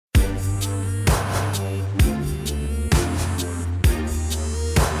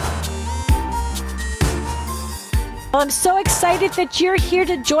Well, I'm so excited that you're here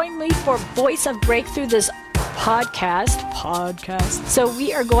to join me for Voice of Breakthrough, this podcast. So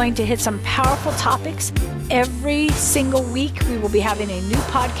we are going to hit some powerful topics. Every single week, we will be having a new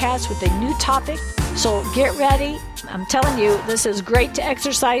podcast with a new topic. So get ready. I'm telling you, this is great to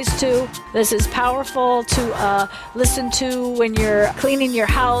exercise to. This is powerful to listen to when you're cleaning your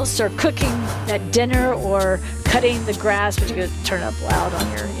house or cooking that dinner or cutting the grass, but you could turn up loud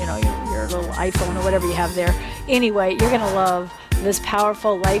on your little iPhone or whatever you have there. Anyway, you're going to love this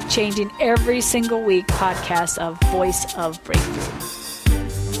powerful, life-changing, every single week podcast of Voice of Breakthrough.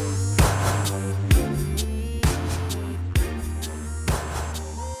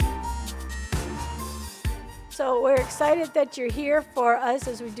 So we're excited that you're here for us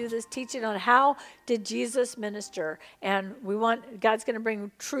as we do this teaching on how did Jesus minister. And God's going to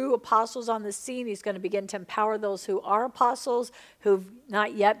bring true apostles on the scene. He's going to begin to empower those who are apostles, who've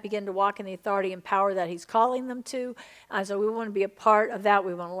not yet begun to walk in the authority and power that he's calling them to. And so we want to be a part of that.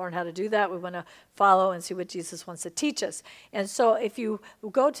 We want to learn how to do that. We want to follow and see what Jesus wants to teach us. And so if you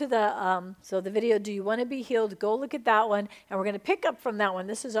go to the video, Do You Want to Be Healed? Go look at that one. And we're going to pick up from that one.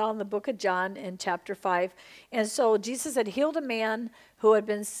 This is all in the book of John in chapter 5. And so Jesus had healed a man who had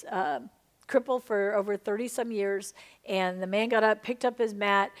been crippled for over 30-some years. And the man got up, picked up his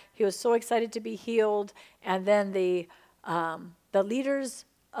mat. He was so excited to be healed. And then the leaders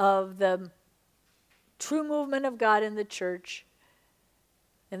of the true movement of God in the church,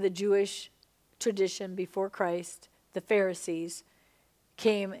 in the Jewish tradition before Christ, the Pharisees,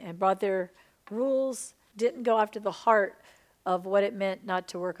 came and brought their rules, didn't go after the heart of what it meant not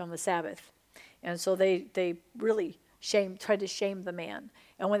to work on the Sabbath. And so they really tried to shame the man.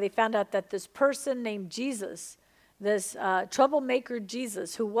 And when they found out that this person named Jesus, this troublemaker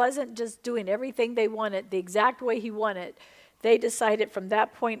Jesus, who wasn't just doing everything they wanted the exact way he wanted, they decided from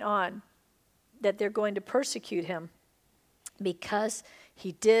that point on that they're going to persecute him because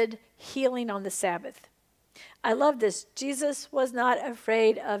he did healing on the Sabbath. I love this. Jesus was not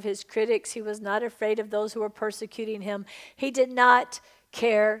afraid of his critics. He was not afraid of those who were persecuting him. He did not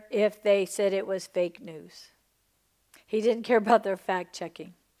care if they said it was fake news. He didn't care about their fact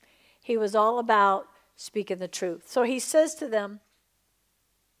checking. He was all about speaking the truth. So he says to them,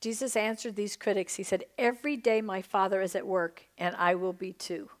 Jesus answered these critics. He said, "Every day my Father is at work, and I will be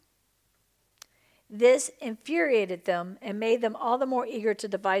too." This infuriated them and made them all the more eager to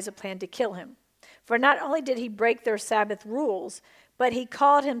devise a plan to kill him. For not only did he break their Sabbath rules, but he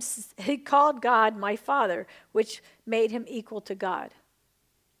called God my Father, which made him equal to God.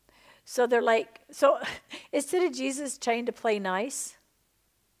 So they're like, so instead of Jesus trying to play nice,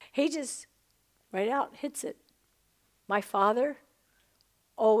 he just right out hits it. My Father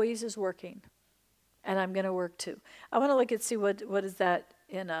always is working, and I'm going to work too. I want to look and see what is that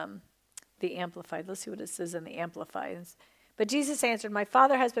in the Amplified. Let's see what it says in the Amplified. But Jesus answered, "My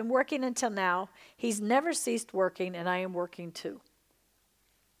Father has been working until now. He's never ceased working, and I am working too."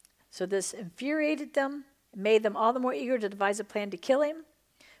 So this infuriated them, made them all the more eager to devise a plan to kill him.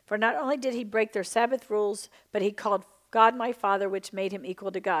 For not only did he break their Sabbath rules, but he called God my Father, which made him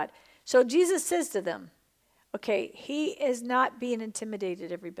equal to God. So Jesus says to them, okay, he is not being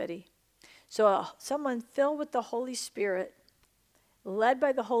intimidated, everybody. So someone filled with the Holy Spirit, led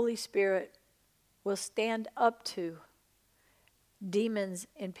by the Holy Spirit, will stand up to demons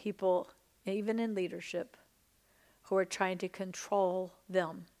in people, even in leadership, who are trying to control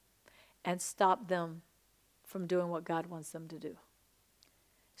them and stop them from doing what God wants them to do.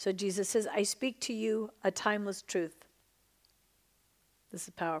 So Jesus says, I speak to you a timeless truth. This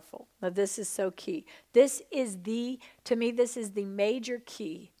is powerful. Now this is so key. To me, this is the major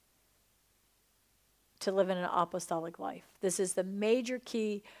key to living an apostolic life. This is the major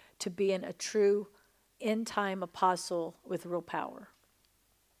key to being a true end-time apostle with real power.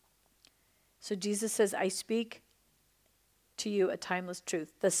 So Jesus says, I speak to you a timeless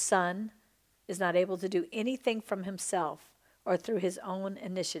truth. The Son is not able to do anything from himself or through his own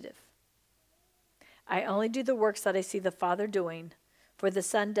initiative. I only do the works that I see the Father doing, for the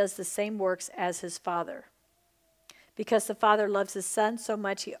Son does the same works as his Father. Because the Father loves his Son so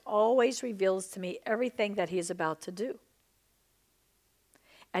much, he always reveals to me everything that he is about to do.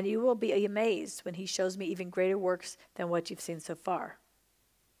 And you will be amazed when he shows me even greater works than what you've seen so far.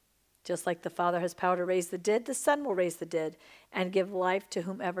 Just like the Father has power to raise the dead, the Son will raise the dead and give life to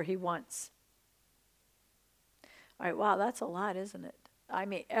whomever he wants. All right, wow, that's a lot, isn't it? I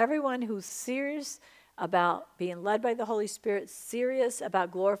mean, everyone who's serious about being led by the Holy Spirit, serious about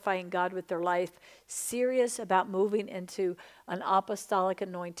glorifying God with their life, serious about moving into an apostolic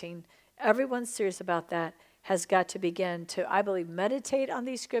anointing, everyone's serious about that, has got to begin to, I believe, meditate on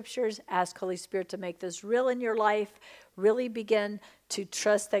these scriptures, ask Holy Spirit to make this real in your life, really begin to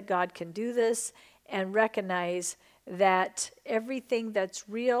trust that God can do this, and recognize that everything that's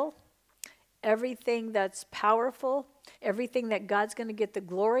real, everything that's powerful, everything that God's going to get the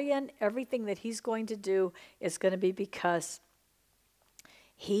glory in, everything that he's going to do is going to be because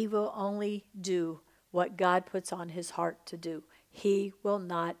he will only do what God puts on his heart to do. He will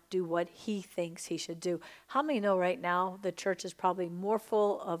not do what he thinks he should do. How many know right now the church is probably more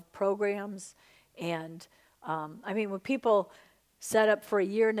full of programs and, when people set up for a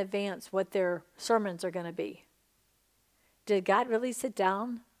year in advance what their sermons are going to be, did God really sit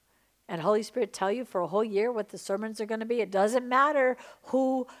down and Holy Spirit tell you for a whole year what the sermons are going to be? It doesn't matter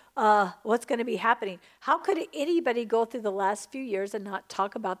what's going to be happening. How could anybody go through the last few years and not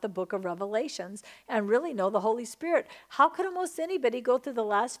talk about the book of Revelations and really know the Holy Spirit? How could almost anybody go through the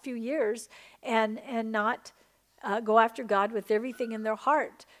last few years and not go after God with everything in their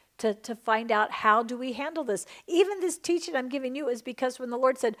heart to find out how do we handle this? Even this teaching I'm giving you is because when the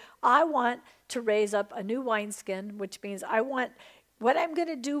Lord said, I want to raise up a new wineskin, which means I want what I'm going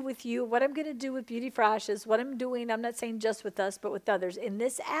to do with you, what I'm going to do with Beauty for Ashes, what I'm doing, I'm not saying just with us, but with others, in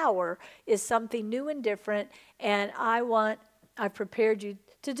this hour is something new and different, and I've prepared you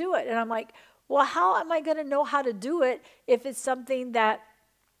to do it. And I'm like, well, how am I going to know how to do it if it's something that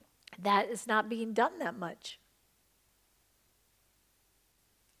is not being done that much?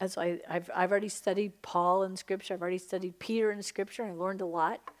 And so I've already studied Paul in Scripture. I've already studied Peter in Scripture. I learned a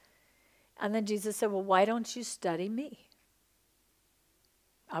lot. And then Jesus said, well, why don't you study me?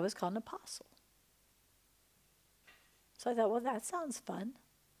 I was called an apostle. So I thought, well, that sounds fun.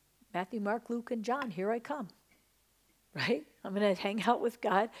 Matthew, Mark, Luke, and John, here I come. Right? I'm going to hang out with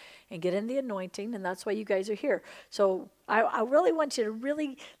God and get in the anointing, and that's why you guys are here. So I really want you to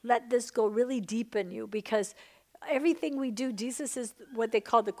really let this go really deep in you, because everything we do, Jesus is what they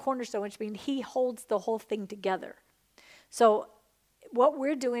call the cornerstone, which means he holds the whole thing together. So what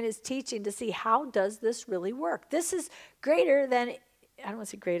we're doing is teaching to see how does this really work. This is greater than, I don't want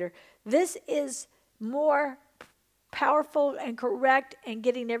to say greater, this is more powerful and correct and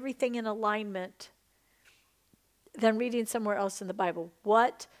getting everything in alignment than reading somewhere else in the Bible.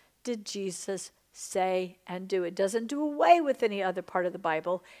 What did Jesus say and do? It doesn't do away with any other part of the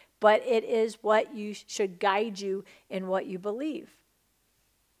Bible, but it is what you should guide you in what you believe.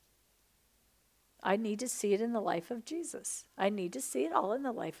 I need to see it in the life of Jesus. I need to see it all in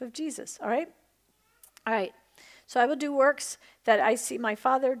the life of Jesus. All right? All right. So I will do works that I see my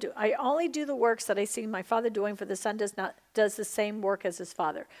Father do. I only do the works that I see my Father doing, for the Son does the same work as his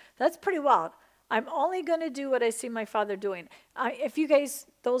Father. That's pretty wild. I'm only going to do what I see my Father doing. If you guys,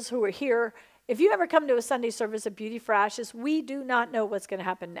 those who are here, if you ever come to a Sunday service of Beauty for Ashes, we do not know what's going to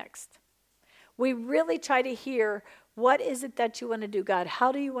happen next. We really try to hear, what is it that you want to do, God?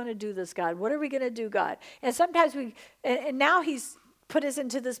 How do you want to do this, God? What are we going to do, God? And sometimes and now he's put us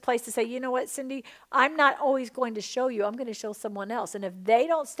into this place to say, you know what, Cindy, I'm not always going to show you. I'm going to show someone else. And if they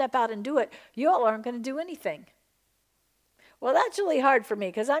don't step out and do it, you all aren't going to do anything. Well, that's really hard for me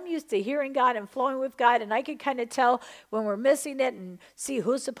because I'm used to hearing God and flowing with God, and I can kind of tell when we're missing it and see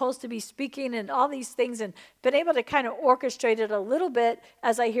who's supposed to be speaking and all these things, and been able to kind of orchestrate it a little bit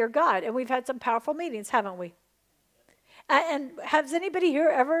as I hear God. And we've had some powerful meetings, haven't we? And has anybody here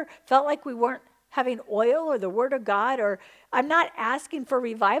ever felt like we weren't having oil or the Word of God? Or I'm not asking for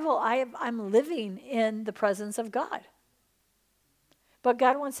revival. I'm living in the presence of God. But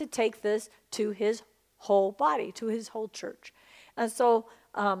God wants to take this to his whole body, to his whole church. And so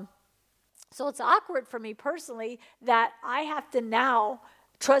it's awkward for me personally that I have to now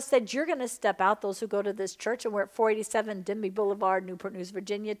trust that you're going to step out, those who go to this church. And we're at 487 Denby Boulevard, Newport News,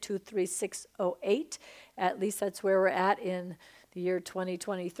 Virginia, 23608. At least that's where we're at in the year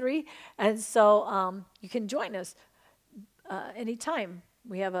 2023. And so you can join us anytime.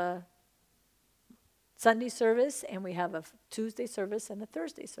 We have a Sunday service, and we have a Tuesday service and a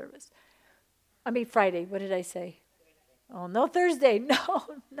Thursday service. Friday. What did I say? Oh, no, Thursday. No,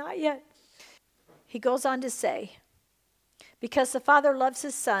 not yet. He goes on to say, because the Father loves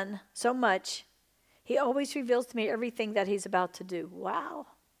his Son so much, he always reveals to me everything that he's about to do. Wow.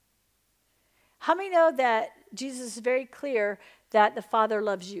 How many know that Jesus is very clear that the Father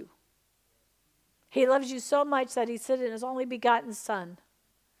loves you? He loves you so much that he sent his only begotten Son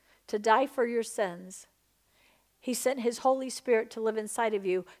to die for your sins. He sent his Holy Spirit to live inside of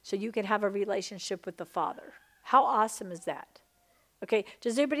you so you can have a relationship with the Father. How awesome is that? Okay,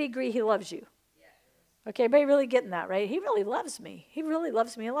 does everybody agree he loves you? Okay, everybody really getting that, right? He really loves me. He really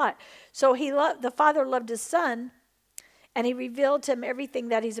loves me a lot. So the Father loved his Son, And he revealed to him everything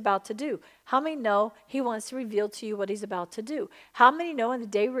that he's about to do. How many know he wants to reveal to you what he's about to do? How many know in the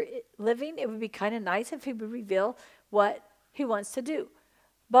day we're living, it would be kind of nice if he would reveal what he wants to do?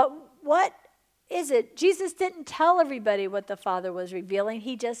 But what is it? Jesus didn't tell everybody what the Father was revealing.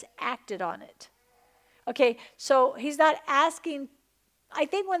 He just acted on it. Okay, so he's not asking. I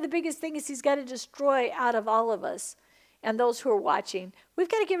think one of the biggest things he's got to destroy out of all of us and those who are watching, we've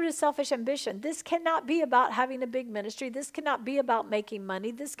got to get rid of selfish ambition. This cannot be about having a big ministry. This cannot be about making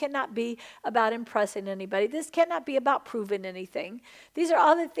money. This cannot be about impressing anybody. This cannot be about proving anything. These are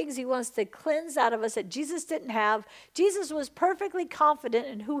all the things he wants to cleanse out of us that Jesus didn't have. Jesus was perfectly confident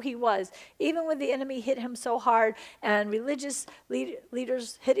in who he was, even when the enemy hit him so hard and religious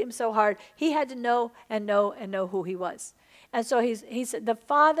leaders hit him so hard. He had to know and know and know who he was. And so he said, the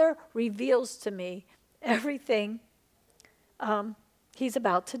Father reveals to me everything he's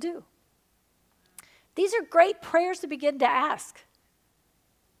about to do. These are great prayers to begin to ask.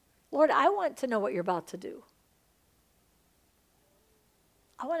 Lord, I want to know what you're about to do.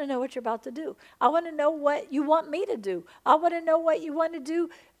 I want to know what you're about to do. I want to know what you want me to do. I want to know what you want to do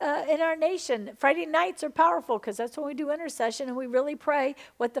in our nation. Friday nights are powerful because that's when we do intercession and we really pray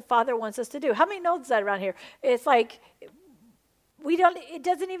what the Father wants us to do. How many knows that around here? It's like it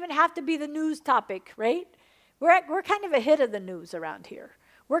doesn't even have to be the news topic, right? We're kind of ahead of the news around here.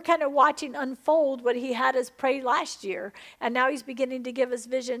 We're kind of watching unfold what he had us pray last year, and now he's beginning to give us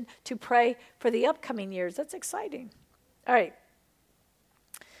vision to pray for the upcoming years. That's exciting. All right.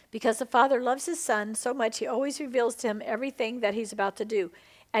 Because the Father loves his Son so much, he always reveals to him everything that he's about to do.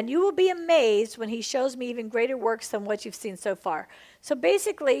 And you will be amazed when he shows me even greater works than what you've seen so far. So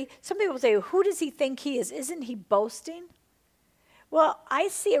basically, some people say, who does he think he is? Isn't he boasting? Well, I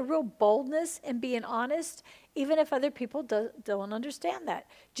see a real boldness in being honest, even if other people don't understand that.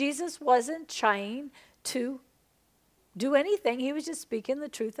 Jesus wasn't trying to do anything. He was just speaking the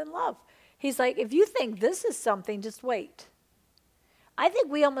truth in love. He's like, if you think this is something, just wait. I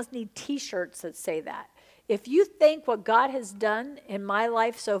think we almost need T-shirts that say that. If you think what God has done in my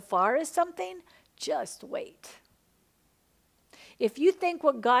life so far is something, just wait. If you think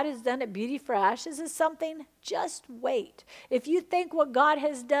what God has done at Beauty for Ashes is something, just wait. If you think what God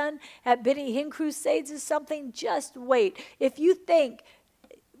has done at Benny Hinn Crusades is something, just wait. If you think,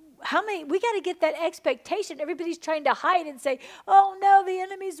 we got to get that expectation. Everybody's trying to hide and say, oh no, the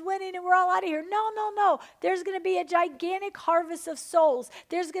enemy's winning and we're all out of here. No. There's going to be a gigantic harvest of souls.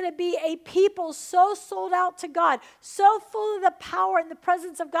 There's going to be a people so sold out to God, so full of the power and the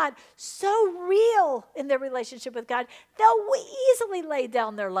presence of God, so real in their relationship with God, they'll easily lay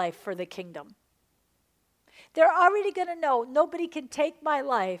down their life for the kingdom. They're already going to know nobody can take my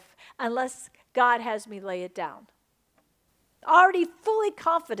life unless God has me lay it down. Already fully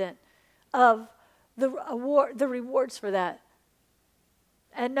confident of the rewards for that.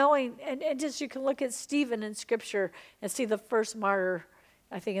 And knowing, and just you can look at Stephen in Scripture and see the first martyr,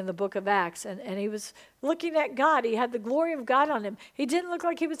 I think in the book of Acts, and he was looking at God. He had the glory of God on him. He didn't look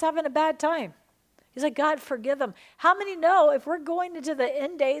like he was having a bad time. He's like, God, forgive them. How many know if we're going into the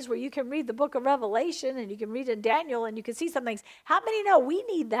end days where you can read the book of Revelation and you can read in Daniel and you can see some things, how many know we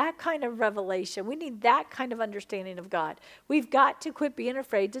need that kind of revelation? We need that kind of understanding of God. We've got to quit being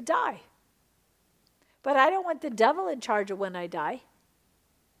afraid to die. But I don't want the devil in charge of when I die.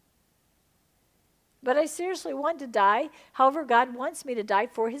 But I seriously want to die. However, God wants me to die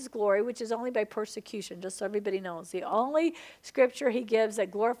for his glory, which is only by persecution, just so everybody knows. The only scripture he gives that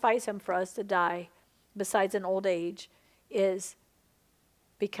glorifies him for us to die, besides an old age, is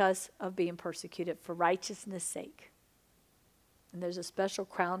because of being persecuted for righteousness' sake. And there's a special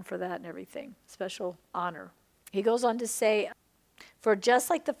crown for that and everything, special honor. He goes on to say, for just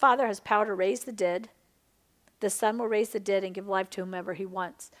like the Father has power to raise the dead, the Son will raise the dead and give life to whomever he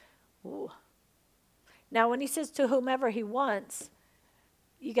wants. Ooh. Now, when he says to whomever he wants,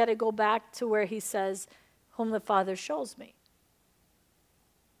 you got to go back to where he says, whom the Father shows me.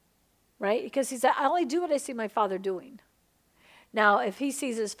 Right? Because he said, I only do what I see my Father doing. Now, if he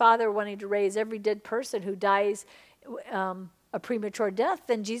sees his Father wanting to raise every dead person who dies a premature death,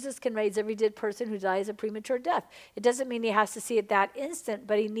 then Jesus can raise every dead person who dies a premature death. It doesn't mean he has to see it that instant,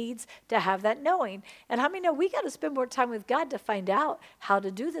 but he needs to have that knowing. And how many know we got to spend more time with God to find out how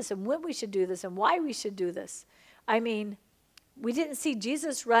to do this and when we should do this and why we should do this? I mean, we didn't see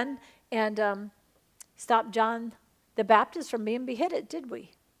Jesus run and stop John the Baptist from being beheaded, did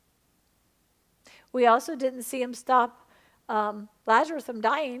we? We also didn't see him stop Lazarus from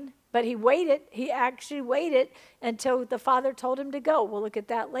dying, but he actually waited until the Father told him to go. We'll look at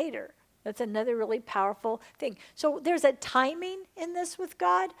that later. That's another really powerful thing. So there's a timing in this with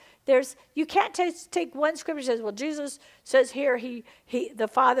God. You can't take one scripture and says, well, Jesus says here the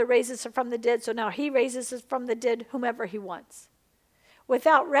Father raises us from the dead, so now he raises us from the dead whomever he wants.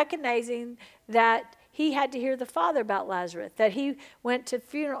 Without recognizing that he had to hear the Father about Lazarus, that he went to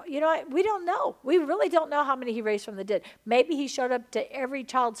funeral. We don't know. We really don't know how many he raised from the dead. Maybe he showed up to every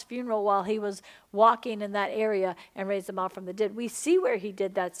child's funeral while he was walking in that area and raised them all from the dead. We see where he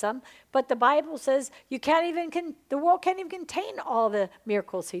did that some, but the Bible says the world can't even contain all the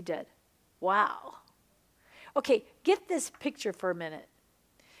miracles he did. Wow. Okay, get this picture for a minute.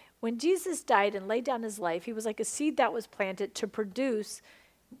 When Jesus died and laid down his life, he was like a seed that was planted to produce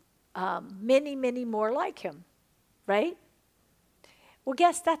many, many more like him, right? Well,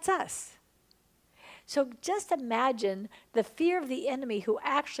 guess that's us. So just imagine the fear of the enemy who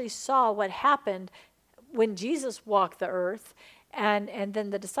actually saw what happened when Jesus walked the earth and then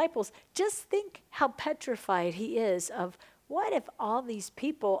the disciples. Just think how petrified he is of what if all these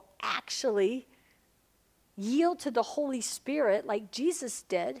people actually yield to the Holy Spirit like Jesus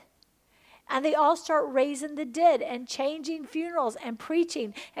did? And they all start raising the dead and changing funerals and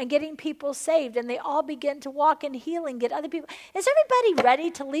preaching and getting people saved. And they all begin to walk in healing, get other people. Is everybody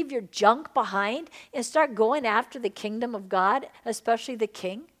ready to leave your junk behind and start going after the kingdom of God, especially the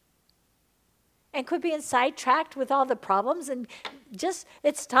King? And quit being sidetracked with all the problems and just,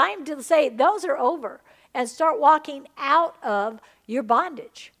 it's time to say those are over and start walking out of your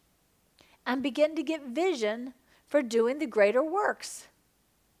bondage and begin to get vision for doing the greater works.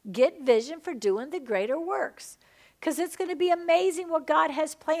 Get vision for doing the greater works. Because it's going to be amazing what God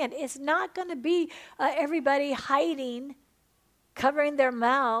has planned. It's not going to be everybody hiding, covering their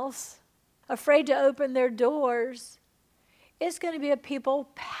mouths, afraid to open their doors. It's going to be a people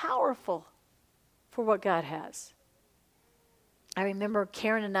powerful for what God has. I remember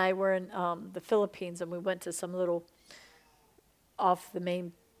Karen and I were in the Philippines, and we went to some little off the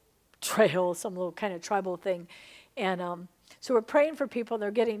main trail, some little kind of tribal thing. And so we're praying for people, and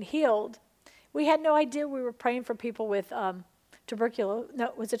they're getting healed. We had no idea we were praying for people with tuberculosis.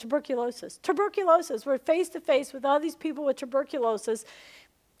 No, was it tuberculosis? Tuberculosis. We're face to face with all these people with tuberculosis.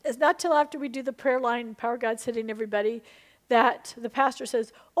 It's not till after we do the prayer line, Power God's hitting everybody, that the pastor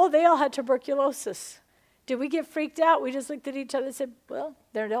says, oh, they all had tuberculosis. Did we get freaked out? We just looked at each other and said, well,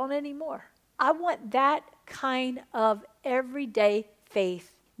 they don't anymore. I want that kind of everyday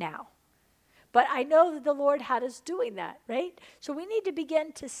faith now. But I know that the Lord had us doing that, right? So we need to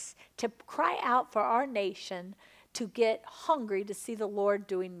begin to cry out for our nation to get hungry to see the Lord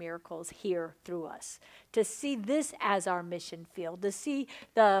doing miracles here through us, to see this as our mission field, to see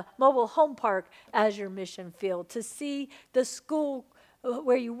the mobile home park as your mission field, to see the school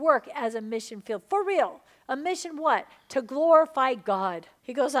where you work as a mission field. For real. A mission what? To glorify God.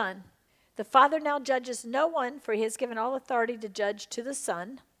 He goes on. The Father now judges no one, for he has given all authority to judge to the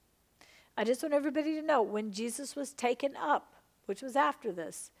Son. I just want everybody to know, when Jesus was taken up, which was after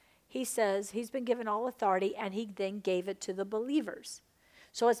this, he says he's been given all authority, and he then gave it to the believers.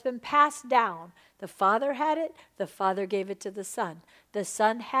 So it's been passed down. The Father had it. The Father gave it to the Son. The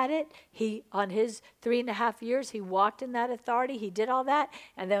Son had it. He, on his 3.5 years, he walked in that authority. He did all that.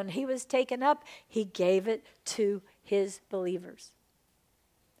 And then when he was taken up, he gave it to his believers.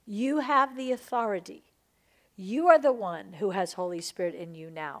 You have the authority. You are the one who has Holy Spirit in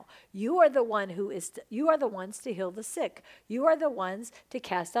you now. You are the one you are the ones to heal the sick. You are the ones to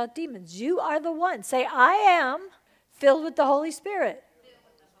cast out demons. You are the ones. Say, I am filled with the Holy Spirit.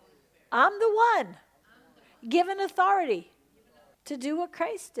 I'm the one given authority to do what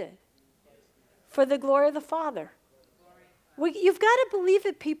Christ did for the glory of the Father. You've got to believe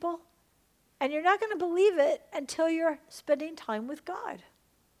it, people. And you're not going to believe it until you're spending time with God.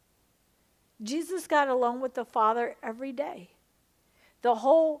 Jesus got alone with the Father every day. The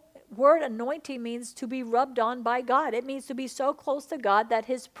whole word anointing means to be rubbed on by God. It means to be so close to God that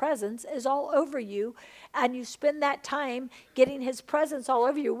his presence is all over you, and you spend that time getting his presence all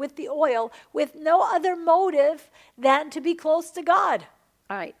over you with the oil, with no other motive than to be close to God.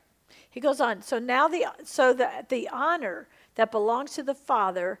 All right. He goes on. So now the honor that belongs to the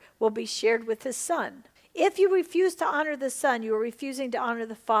Father will be shared with his Son. If you refuse to honor the Son, you are refusing to honor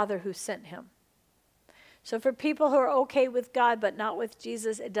the Father who sent him. So for people who are okay with God but not with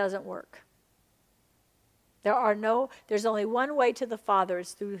Jesus, it doesn't work. There's only one way to the Father,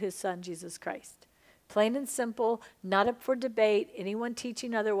 is through his Son, Jesus Christ. Plain and simple, not up for debate. Anyone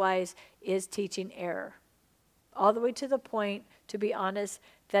teaching otherwise is teaching error. All the way to the point, to be honest,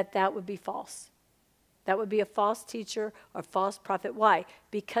 that would be false. That would be a false teacher or false prophet. Why?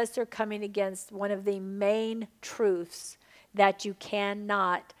 Because they're coming against one of the main truths that you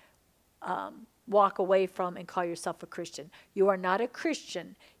cannot walk away from and call yourself a Christian. You are not a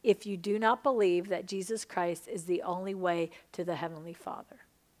Christian if you do not believe that Jesus Christ is the only way to the Heavenly Father.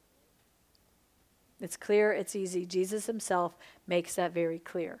 It's clear, it's easy. Jesus himself makes that very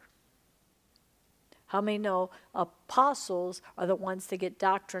clear. How many know apostles are the ones that get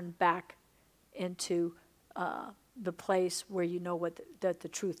doctrine back into the place where you know that the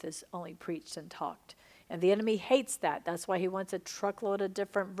truth is only preached and talked? And the enemy hates that. That's why he wants a truckload of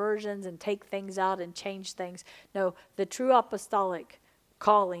different versions and take things out and change things. No, the true apostolic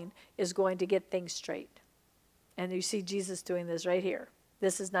calling is going to get things straight. And you see Jesus doing this right here.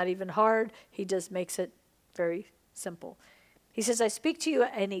 This is not even hard. He just makes it very simple. He says, I speak to you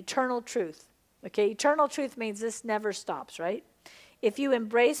an eternal truth. Okay, eternal truth means this never stops, right? If you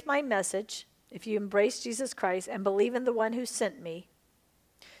embrace my message, if you embrace Jesus Christ and believe in the one who sent me,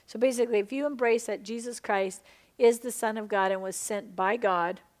 so basically, if you embrace that Jesus Christ is the Son of God and was sent by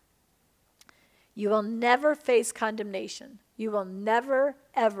God, you will never face condemnation. You will never,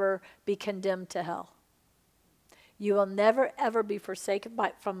 ever be condemned to hell. You will never, ever be forsaken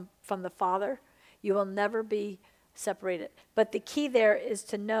from the Father. You will never be separated. But the key there is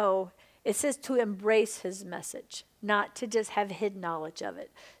to know, it says to embrace his message, not to just have hidden knowledge of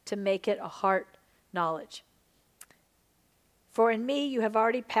it, to make it a heart knowledge. For in me you have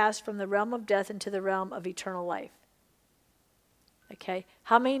already passed from the realm of death into the realm of eternal life. Okay?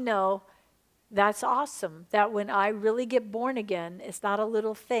 How many know that's awesome? That when I really get born again, it's not a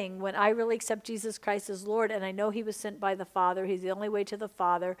little thing. When I really accept Jesus Christ as Lord, and I know he was sent by the Father, he's the only way to the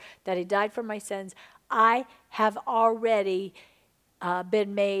Father, that he died for my sins, I have already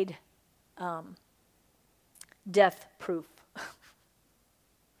been made death-proof.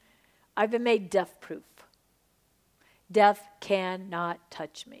 I've been made death-proof. Death cannot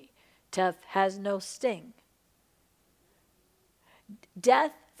touch me. Death has no sting.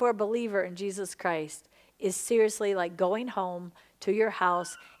 Death for a believer in Jesus Christ is seriously like going home to your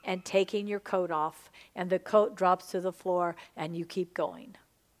house and taking your coat off, and the coat drops to the floor and you keep going.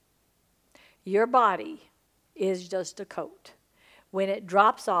 Your body is just a coat. When it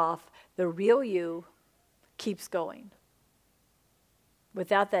drops off, the real you keeps going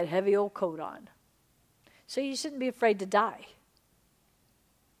without that heavy old coat on. So you shouldn't be afraid to die.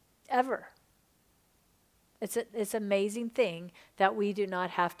 Ever. It's an amazing thing that we do not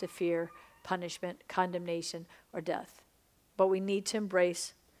have to fear punishment, condemnation, or death. But we need to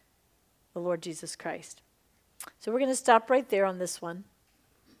embrace the Lord Jesus Christ. So we're going to stop right there on this one.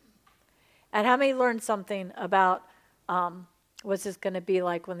 And how many learned something about what's this going to be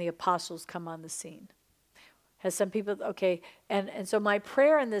like when the apostles come on the scene? Has some people, okay, and so my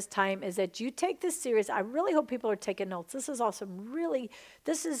prayer in this time is that you take this serious. I really hope people are taking notes. This is awesome. Really,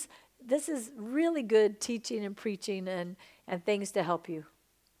 this is really good teaching and preaching and things to help you.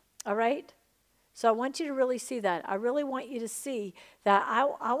 All right? So I want you to really see that. I really want you to see that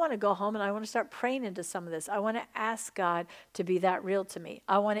I want to go home and I want to start praying into some of this. I want to ask God to be that real to me.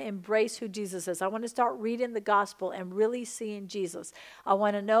 I want to embrace who Jesus is. I want to start reading the gospel and really seeing Jesus. I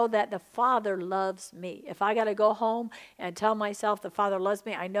want to know that the Father loves me. If I got to go home and tell myself the Father loves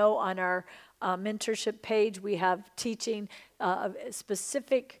me, I know on our mentorship page we have teaching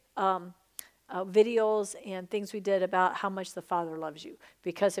specific videos and things we did about how much the Father loves you.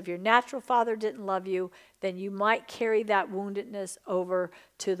 Because if your natural father didn't love you, then you might carry that woundedness over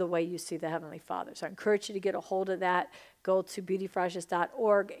to the way you see the Heavenly Father. So I encourage you to get a hold of that. Go to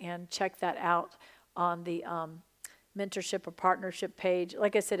beautyforashes.org and check that out on the mentorship or partnership page.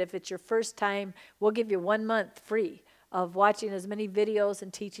 Like I said, if it's your first time, we'll give you 1 month free of watching as many videos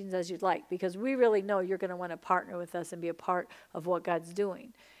and teachings as you'd like, because we really know you're going to want to partner with us and be a part of what God's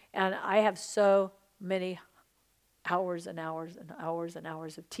doing. And I have so many hours and hours and hours and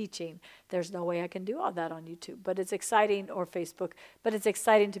hours of teaching. There's no way I can do all that on YouTube, but it's exciting, or Facebook, but it's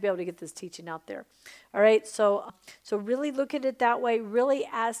exciting to be able to get this teaching out there. All right, so really look at it that way. Really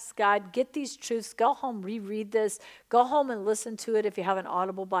ask God, get these truths. Go home, reread this. Go home and listen to it if you have an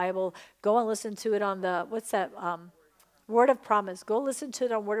Audible Bible. Go and listen to it on the, what's that, Word of Promise. Go listen to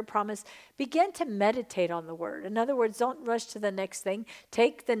it on Word of Promise. Begin to meditate on the Word. In other words, don't rush to the next thing.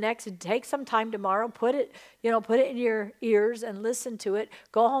 Take some time tomorrow. Put it in your ears and listen to it.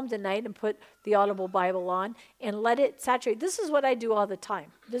 Go home tonight and put the Audible Bible on and let it saturate. This is what I do all the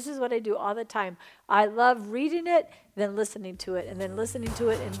time. I love reading it, then listening to it, and then listening to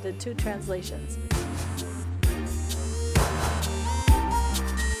it in the two translations.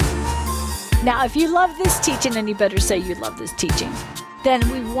 Now, if you love this teaching, then you better say you love this teaching. then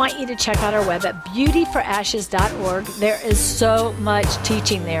we want you to check out our web at beautyforashes.org. There is so much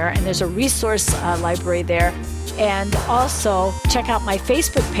teaching there, and there's a resource library there. And also check out my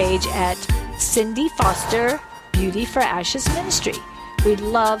Facebook page at Cindy Foster Beauty for Ashes Ministry. We'd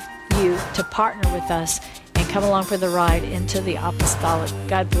love you to partner with us and come along for the ride into the apostolic.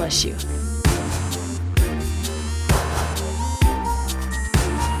 God bless you.